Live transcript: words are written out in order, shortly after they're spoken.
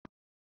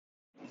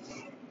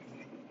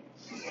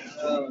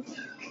Uh,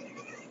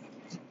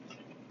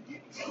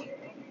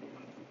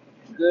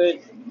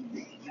 Good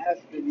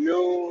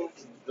afternoon,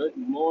 good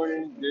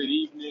morning, good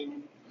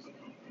evening.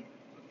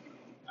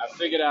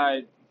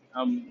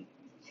 I'm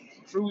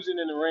cruising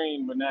in the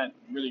rain, but not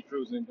really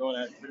cruising, going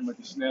at pretty much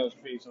a snail's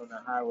pace on the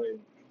highway.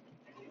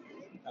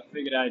 I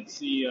figured I'd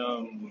see,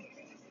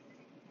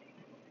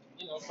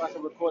 if I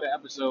could record an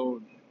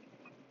episode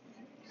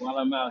while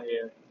I'm out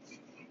here.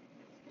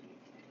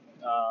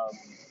 Um,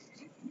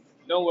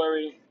 don't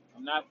worry,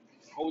 I'm not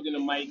holding a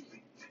mic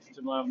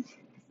to my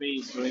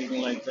face or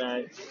anything like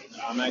that.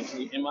 I'm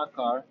actually in my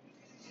car,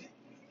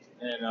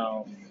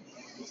 and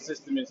the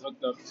system is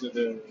hooked up to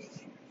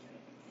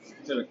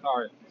the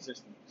car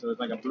system, so it's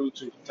like a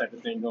Bluetooth type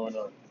of thing going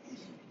on.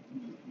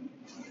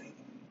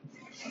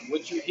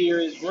 What you hear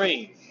is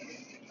rain,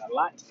 a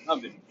lot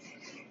of it.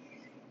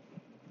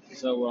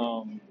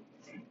 So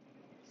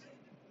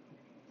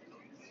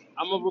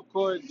I'm gonna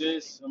record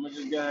this. I'm gonna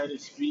just go ahead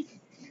and speak,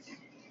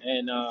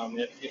 and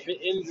if it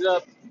ends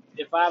up,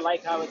 if I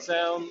like how it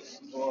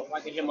sounds, or if I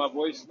can hear my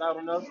voice loud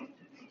enough,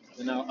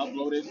 then I'll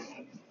upload it.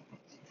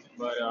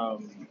 But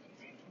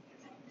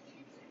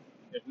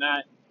if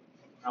not,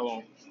 I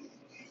won't.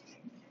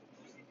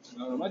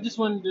 I just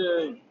wanted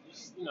to,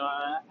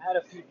 I had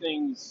a few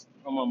things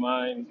on my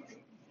mind.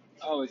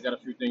 I always got a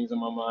few things on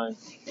my mind.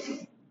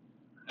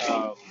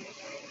 Um,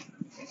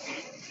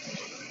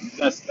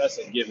 that's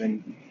a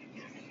given.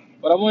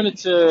 But I wanted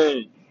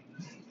to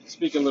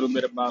speak a little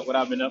bit about what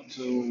I've been up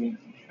to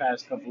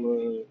past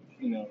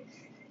you know,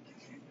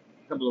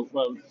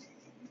 well,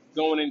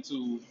 going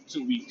into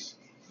 2 weeks.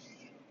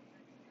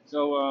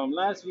 So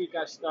last week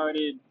I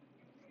started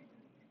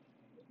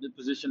the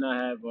position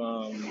I have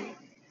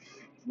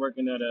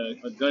working at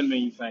a gun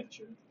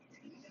manufacturer,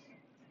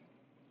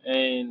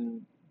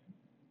 and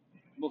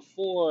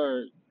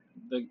before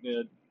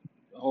the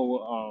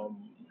whole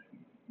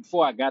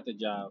before I got the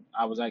job,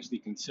 I was actually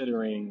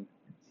considering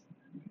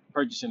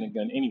purchasing a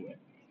gun anyway.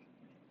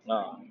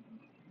 Um,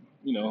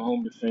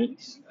 home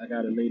defense. I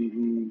got a lady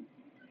who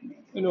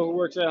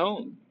works at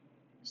home.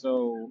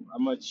 So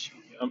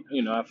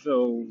I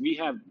feel we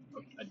have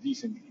a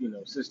decent,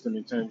 system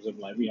in terms of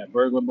like we have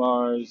burglar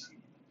bars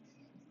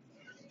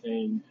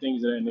and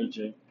things of that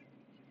nature.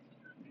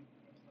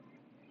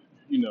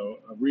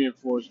 A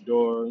reinforced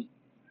door,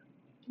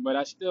 but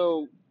I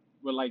still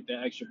would like the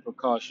extra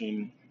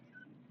precaution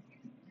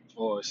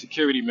or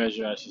security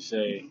measure, I should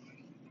say,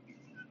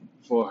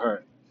 for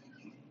her.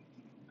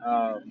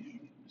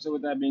 So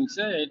with that being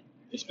said,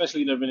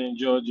 especially living in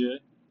Georgia,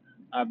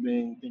 I've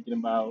been thinking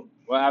about,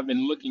 well, I've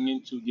been looking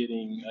into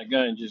getting a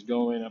gun, just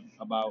going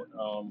about,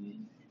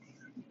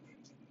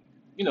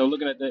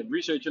 looking at the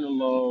researching the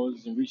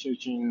laws and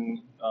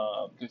researching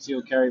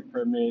concealed carry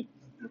permit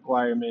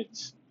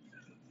requirements.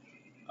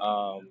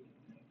 Um,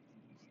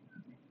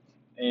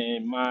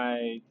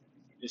 and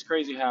it's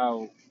crazy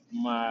how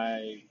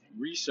my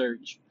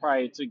research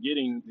prior to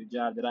getting the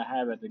job that I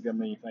have at the gun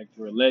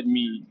manufacturer led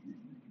me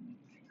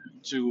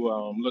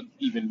to look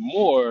even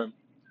more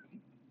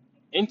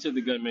into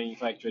the gun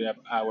manufacturer that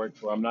I work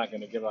for. I'm not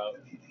going to give out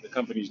the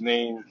company's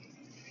name,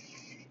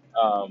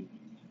 um,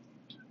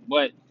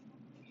 but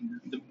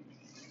the,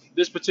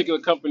 this particular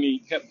company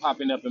kept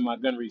popping up in my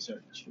gun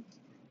research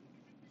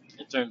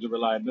in terms of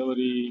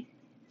reliability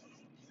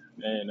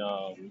and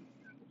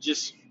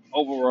just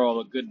overall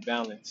a good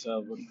balance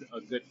of a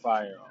good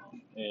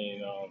firearm.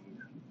 And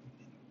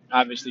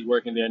obviously,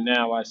 working there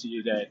now, I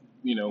see that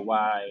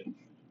why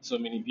so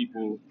many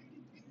people,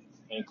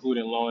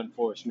 including law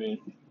enforcement,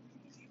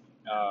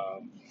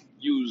 um,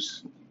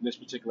 use this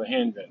particular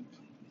handgun.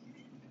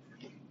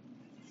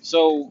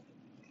 So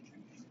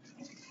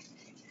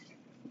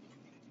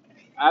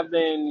I've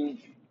been,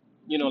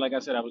 like I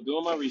said, I was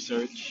doing my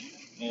research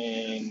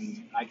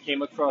and I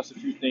came across a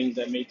few things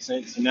that make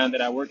sense. And now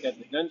that I work at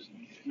the gun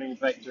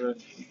manufacturer,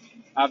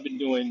 I've been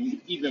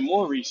doing even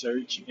more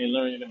research and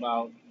learning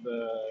about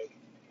the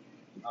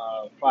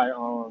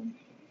firearm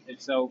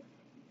itself,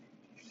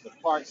 the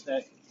parts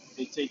that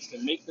it takes to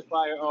make the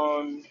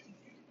firearm,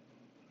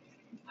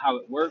 how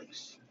it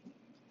works,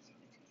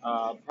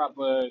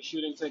 proper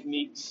shooting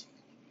techniques.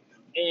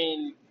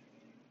 And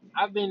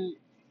I've been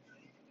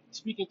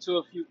speaking to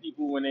a few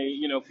people when they,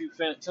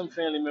 some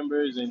family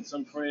members and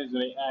some friends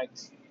when they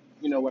ask,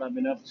 what I've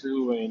been up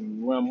to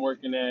and where I'm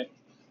working at.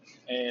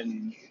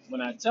 And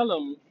when I tell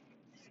them,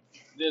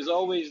 there's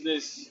always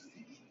this,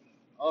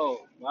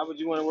 oh, why would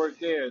you want to work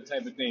there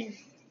type of thing.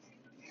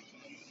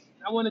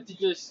 I wanted to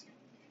just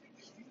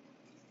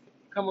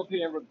come up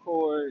here and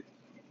record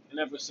an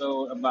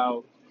episode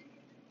about,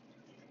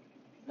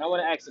 and I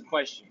want to ask a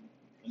question.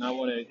 And I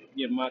want to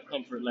give my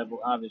comfort level,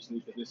 obviously,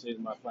 because this is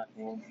my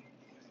platform.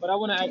 But I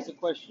want to ask a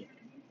question.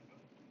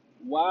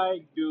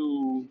 Why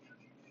do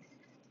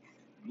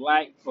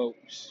black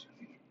folks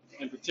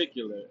in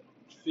particular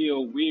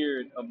feel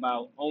weird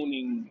about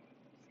owning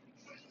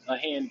a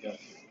handgun,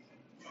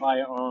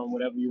 firearm,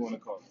 whatever you want to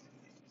call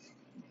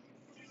it?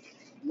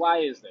 Why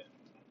is that?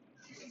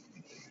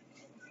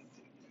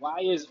 Why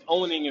is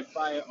owning a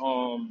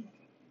firearm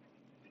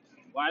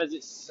Why does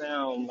it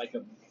sound like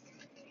a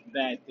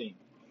bad thing?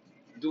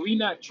 Do we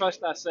not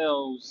trust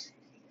ourselves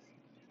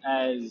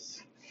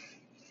as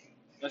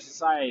a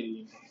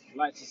society,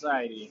 black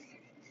society,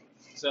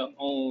 to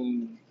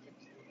own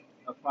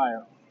a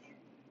firearm?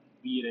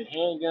 Be it a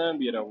handgun,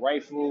 be it a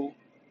rifle,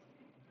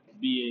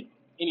 be it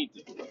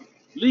anything,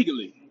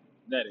 legally,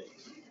 that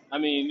is. I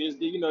mean, there's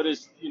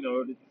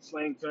the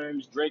slang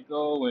terms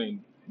Draco,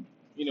 and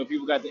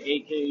people got the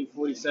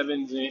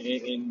AK-47s,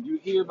 and you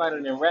hear about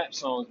it in rap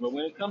songs, but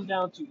when it comes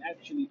down to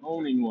actually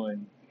owning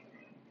one,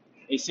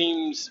 it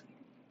seems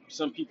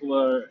some people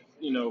are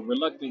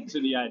reluctant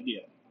to the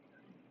idea,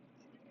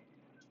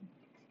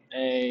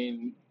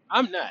 and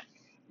I'm not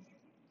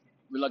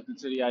reluctant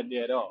to the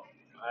idea at all.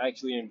 I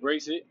actually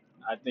embrace it.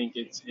 I think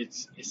it's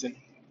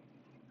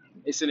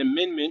an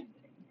amendment,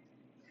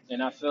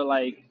 and I feel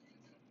like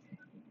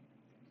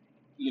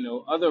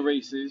other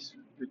races,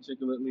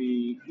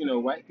 particularly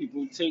white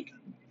people, take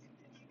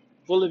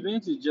full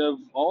advantage of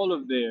all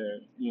of their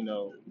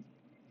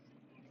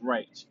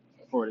rights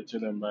afforded to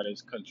them by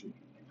this country.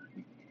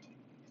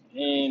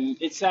 And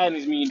it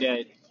saddens me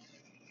that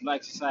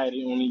black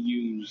society only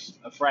use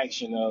a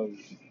fraction of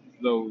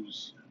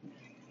those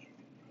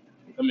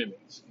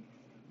amendments.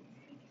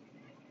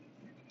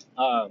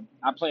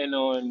 I plan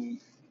on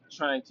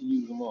trying to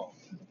use them all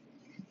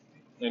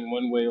in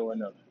one way or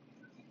another.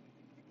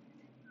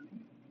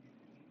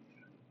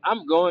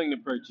 I'm going to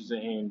purchase a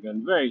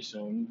handgun very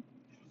soon,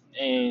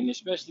 and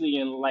especially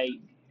in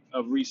light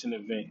of recent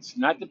events,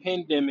 not the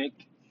pandemic,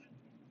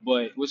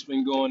 but what's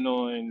been going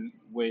on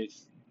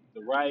with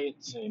the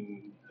riots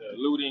and the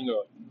looting,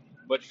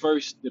 but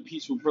first the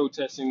peaceful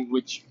protesting,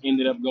 which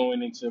ended up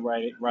going into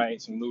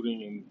riots and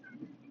looting,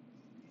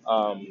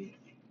 and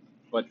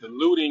but the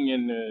looting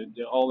and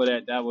all of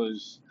that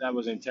was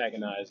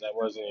antagonized. That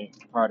wasn't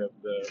part of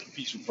the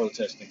peaceful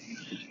protesting.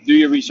 Do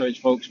your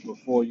research, folks,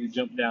 before you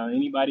jump down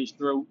anybody's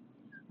throat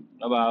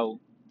about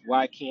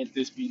why can't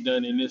this be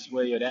done in this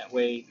way or that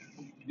way.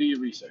 Do your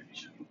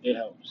research. It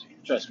helps.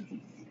 Trust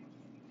me.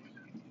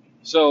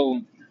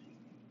 So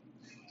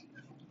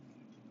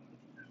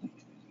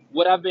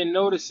what I've been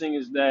noticing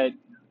is that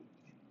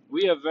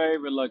we are very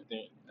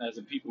reluctant as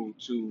a people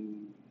to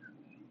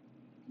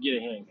get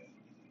a handgun.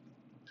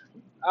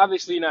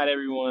 Obviously, not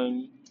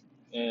everyone,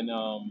 and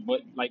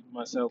but like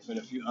myself and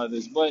a few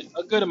others, but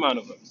a good amount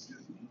of us.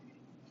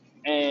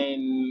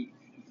 And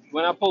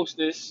when I post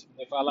this,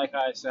 if I like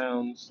how it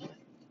sounds,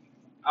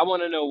 I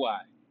want to know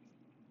why.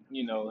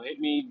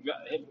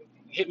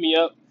 Hit me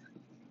up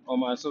on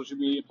my social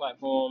media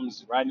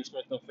platforms, Rodney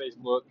Smith on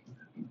Facebook,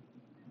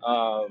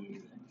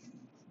 um,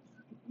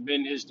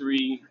 Ben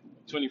History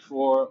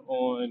 24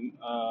 on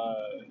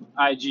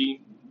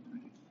IG.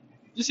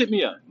 Just hit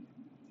me up.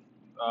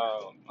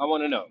 I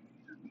want to know: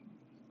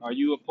 are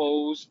you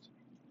opposed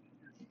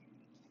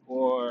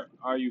or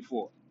are you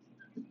for?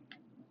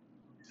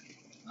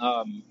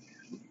 Um,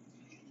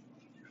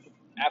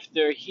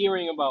 After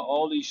hearing about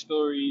all these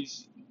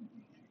stories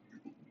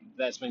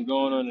that's been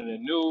going on in the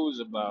news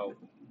about,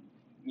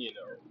 you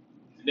know,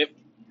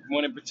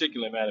 one in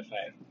particular, matter of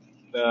fact,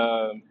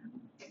 the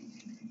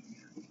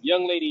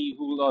young lady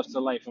who lost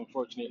her life,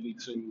 unfortunately,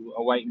 to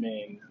a white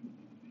man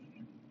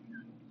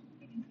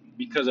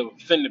because of a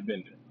fender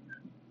bender.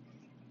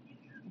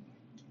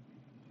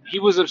 He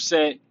was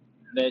upset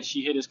that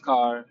she hit his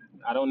car.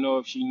 I don't know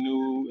if she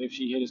knew if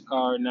she hit his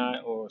car or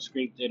not, or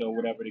scraped it, or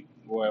whatever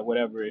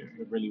it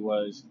really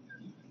was.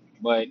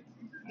 But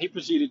he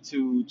proceeded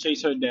to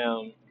chase her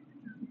down,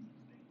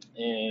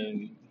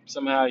 and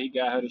somehow he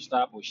got her to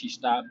stop, or she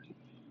stopped.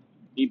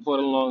 He put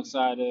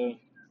alongside her.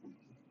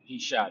 He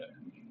shot her.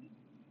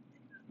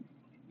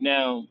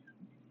 Now,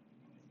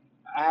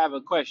 I have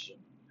a question,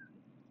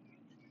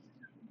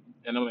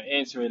 and I'm gonna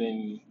answer it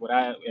in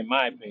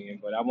my opinion,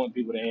 but I want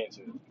people to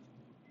answer it.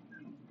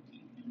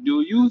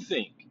 Do you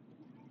think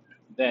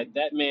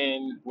that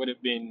man would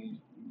have been?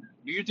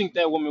 Do you think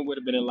that woman would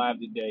have been alive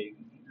today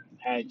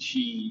had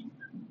she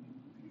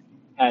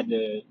had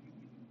the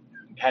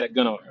had a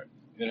gun on her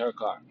in her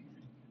car?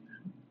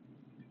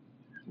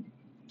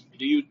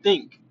 Do you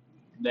think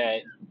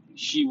that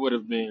she would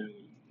have been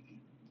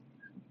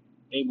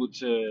able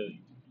to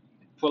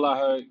pull out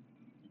her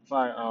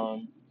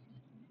firearm,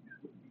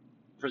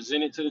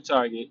 present it to the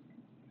target,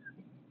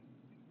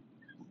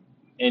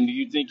 and do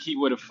you think he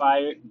would have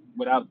fired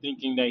without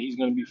thinking that he's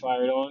going to be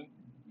fired on?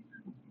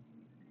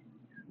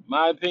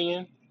 My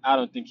opinion, I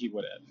don't think he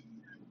would have.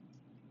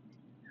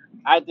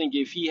 I think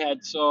if she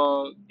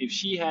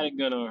had a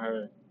gun on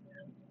her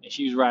and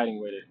she was riding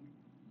with it,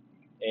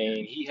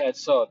 and he had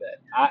saw that,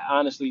 I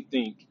honestly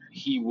think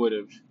he would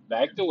have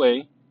backed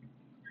away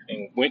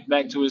and went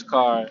back to his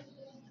car,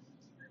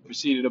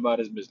 proceeded about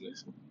his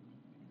business.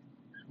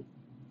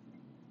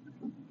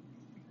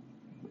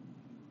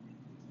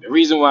 The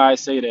reason why I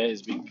say that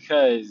is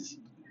because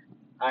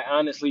I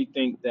honestly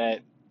think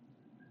that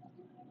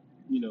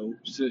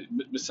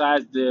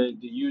besides the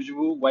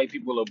usual, white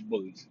people are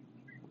bullies.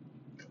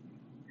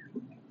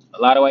 A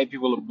lot of white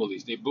people are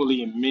bullies. They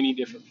bully in many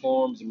different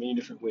forms, in many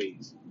different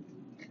ways.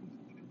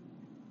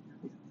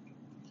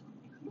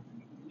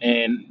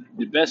 And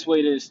the best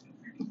way to,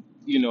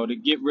 to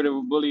get rid of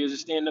a bully is to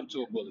stand up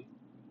to a bully.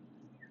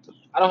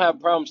 I don't have a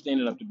problem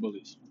standing up to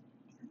bullies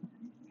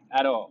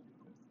at all.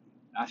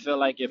 I feel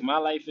like if my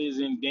life is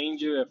in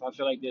danger, if I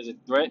feel like there's a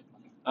threat,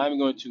 I'm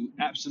going to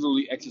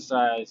absolutely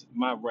exercise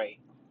my right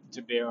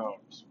to bear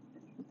arms.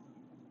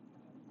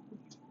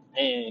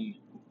 And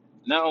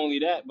not only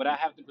that, but I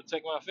have to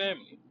protect my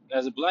family.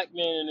 As a black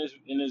man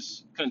in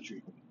this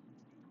country,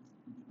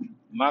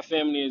 my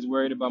family is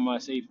worried about my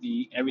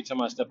safety every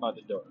time I step out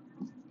the door.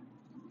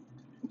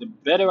 The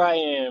better I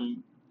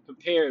am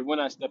prepared when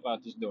I step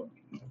out this door.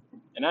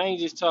 And I ain't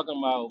just talking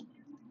about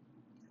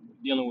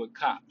dealing with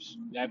cops.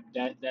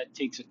 That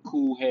takes a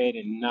cool head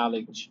and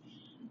knowledge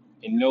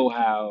and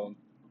know-how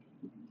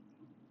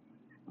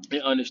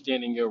and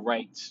understanding your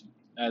rights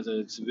as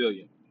a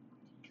civilian.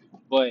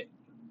 But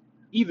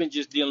even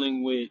just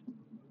dealing with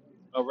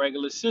a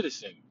regular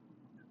citizen,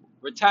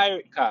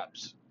 retired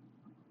cops,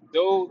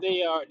 though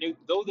they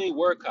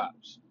were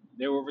cops,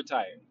 they were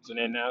retired, so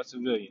they're now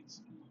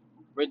civilians.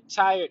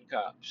 Retired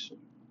cops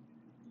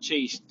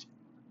chased,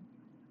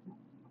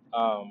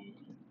 um,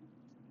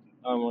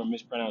 I don't want to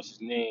mispronounce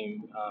his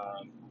name.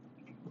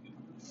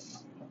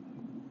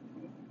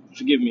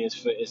 Forgive me, it's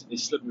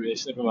slippery.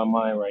 It's slipping my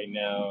mind right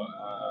now.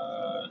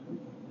 I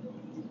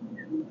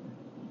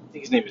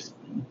think his name is.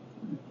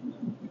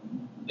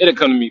 It'll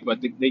come to me.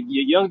 But the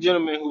young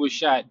gentleman who was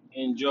shot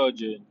in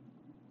Georgia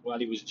while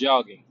he was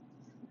jogging,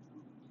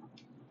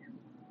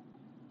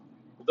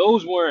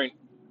 those weren't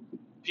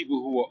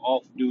people who were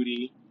off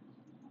duty,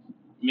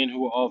 men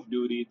who were off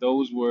duty.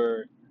 Those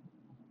were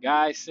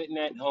guys sitting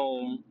at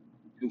home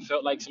who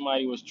felt like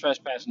somebody was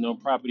trespassing on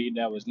property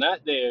that was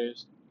not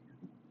theirs,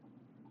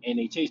 and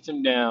they chased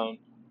him down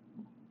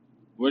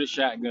with a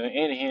shotgun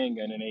and a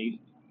handgun, and they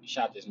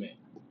shot this man.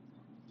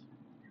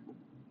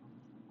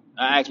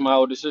 I asked my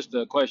older sister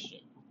a question.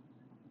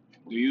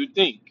 Do you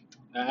think?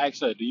 I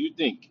asked her, do you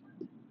think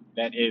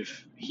that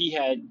if he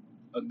had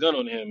a gun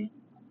on him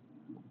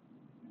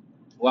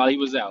while he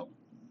was out,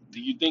 do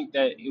you think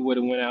that it would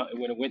have went out? It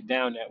would have went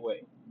down that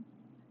way?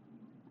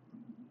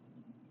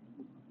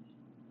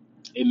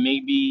 It may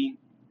be,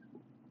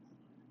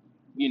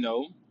 you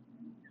know,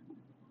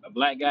 a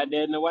black guy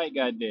dead and a white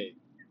guy dead.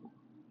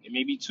 It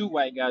may be two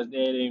white guys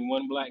dead and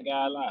one black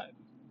guy alive.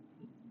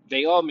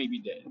 They all may be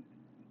dead.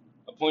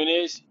 The point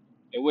is,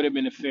 it would have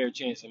been a fair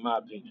chance, in my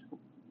opinion.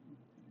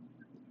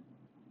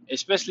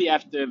 Especially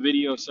after a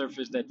video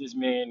surfaced that this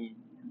man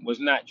was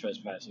not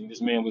trespassing.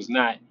 This man was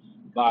not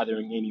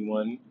bothering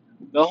anyone.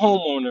 The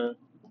homeowner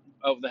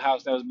of the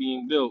house that was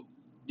being built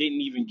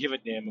didn't even give a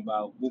damn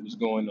about what was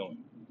going on.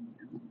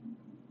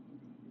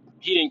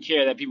 He didn't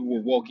care that people were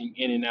walking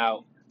in and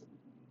out,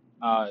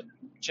 uh,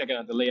 checking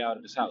out the layout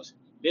of his house.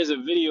 There's a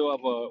video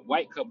of a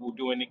white couple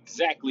doing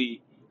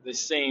exactly the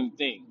same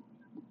thing,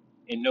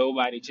 and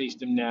nobody chased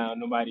them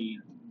down. Nobody,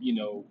 you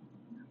know,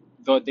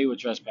 thought they were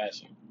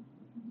trespassing.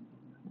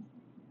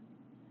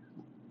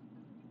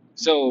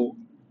 So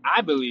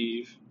I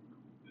believe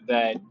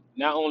that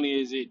not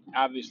only is it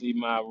obviously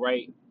my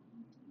right,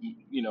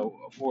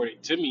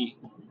 afforded to me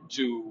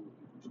to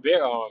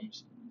bear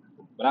arms,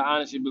 but I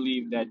honestly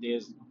believe that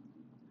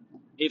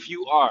if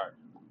you are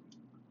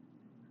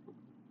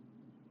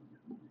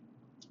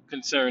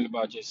concerned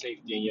about your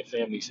safety and your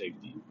family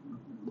safety,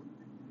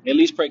 at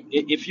least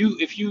if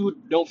you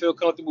don't feel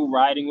comfortable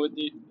riding with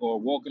it or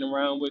walking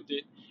around with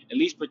it, at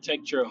least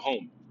protect your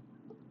home.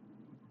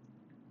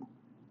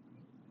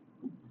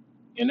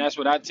 And that's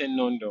what I tend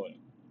on doing.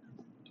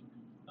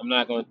 I'm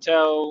not going to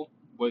tell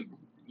what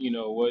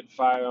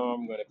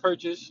firearm I'm going to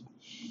purchase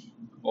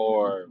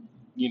or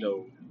you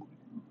know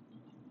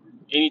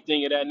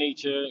anything of that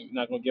nature. I'm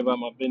not going to give out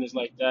my business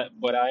like that,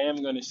 but I am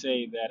going to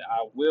say that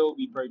I will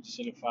be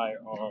purchasing a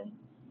firearm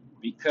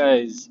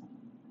because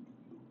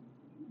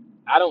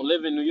I don't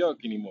live in New York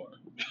anymore.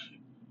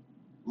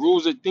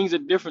 Things are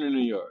different in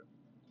New York.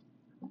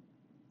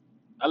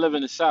 I live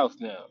in the South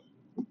now,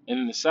 and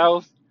in the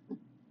South,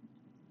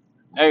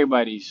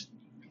 everybody's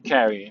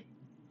carrying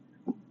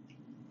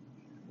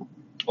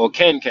or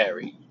can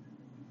carry,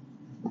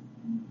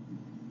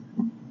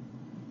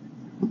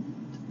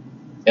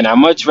 and I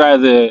much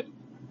rather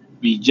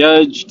be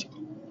judged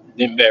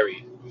than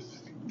buried.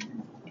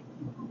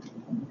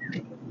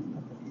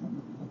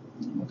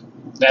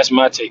 That's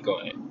my take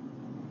on it.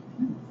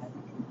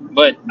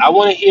 But I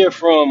want to hear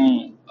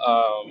from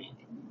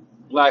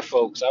black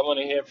folks. I want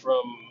to hear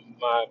from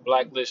my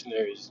black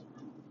listeners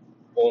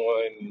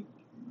on: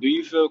 do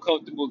you feel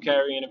comfortable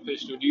carrying a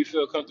pistol? Do you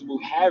feel comfortable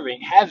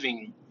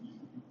having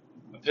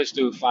a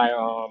pistol,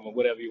 firearm, or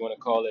whatever you want to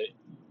call it?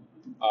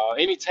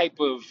 Any type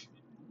of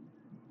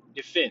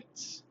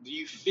defense. Do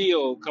you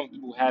feel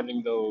comfortable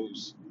having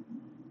those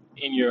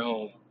in your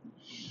home?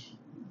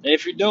 And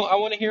if you don't, I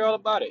want to hear all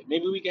about it.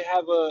 Maybe we can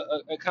have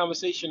a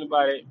conversation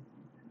about it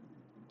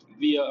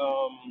via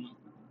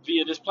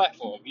via this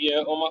platform, via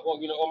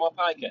on my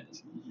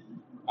podcast.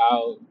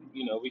 I'll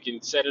we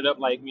can set it up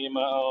like me and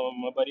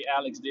my buddy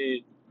Alex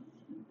did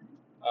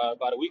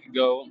about a week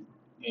ago,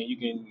 and you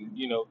can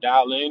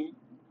dial in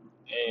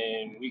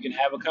and we can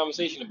have a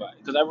conversation about it.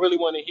 Because I really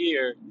want to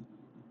hear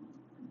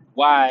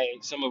why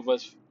some of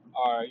us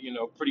are,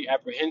 pretty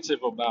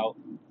apprehensive about,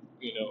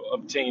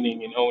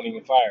 obtaining and owning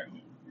a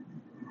firearm.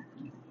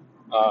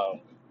 Um,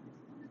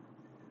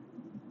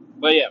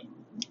 but yeah,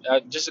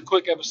 just a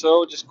quick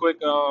episode, just quick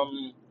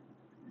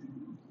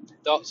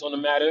thoughts on the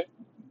matter.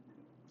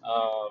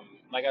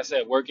 Like I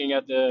said, working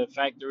at the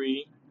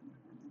factory,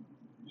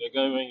 the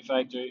gun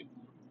manufacturer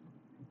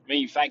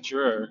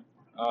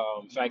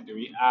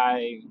factory,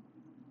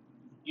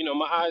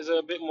 my eyes are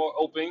a bit more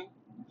open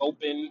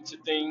to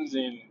things,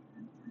 and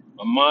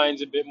my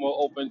mind's a bit more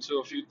open to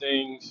a few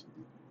things.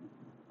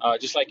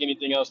 Just like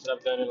anything else that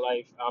I've done in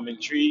life, I'm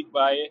intrigued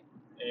by it,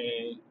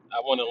 and I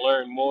want to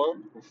learn more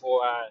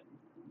before I,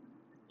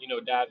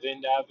 dive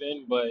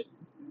in. But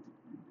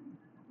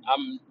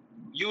I'm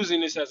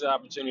using this as an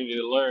opportunity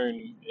to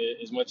learn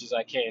as much as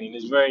I can, and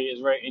it's very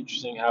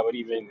interesting how it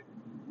even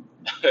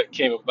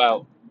came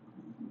about.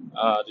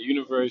 The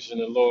universe and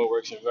the Lord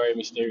works in very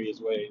mysterious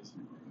ways.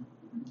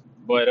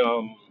 But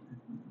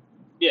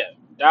yeah,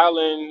 dial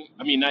in.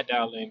 I mean, not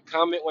dial in.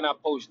 Comment when I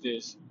post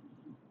this,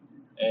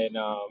 and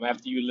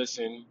after you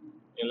listen,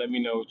 and let me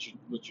know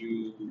what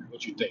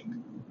you think.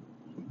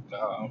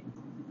 Um,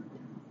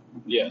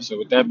 yeah. So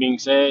with that being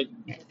said,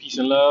 peace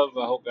and love.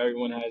 I hope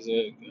everyone has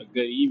a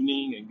good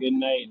evening, a good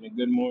night, and a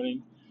good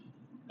morning.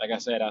 Like I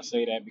said, I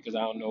say that because I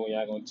don't know when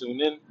y'all gonna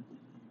tune in.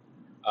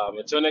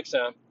 Until next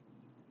time,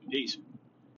 peace.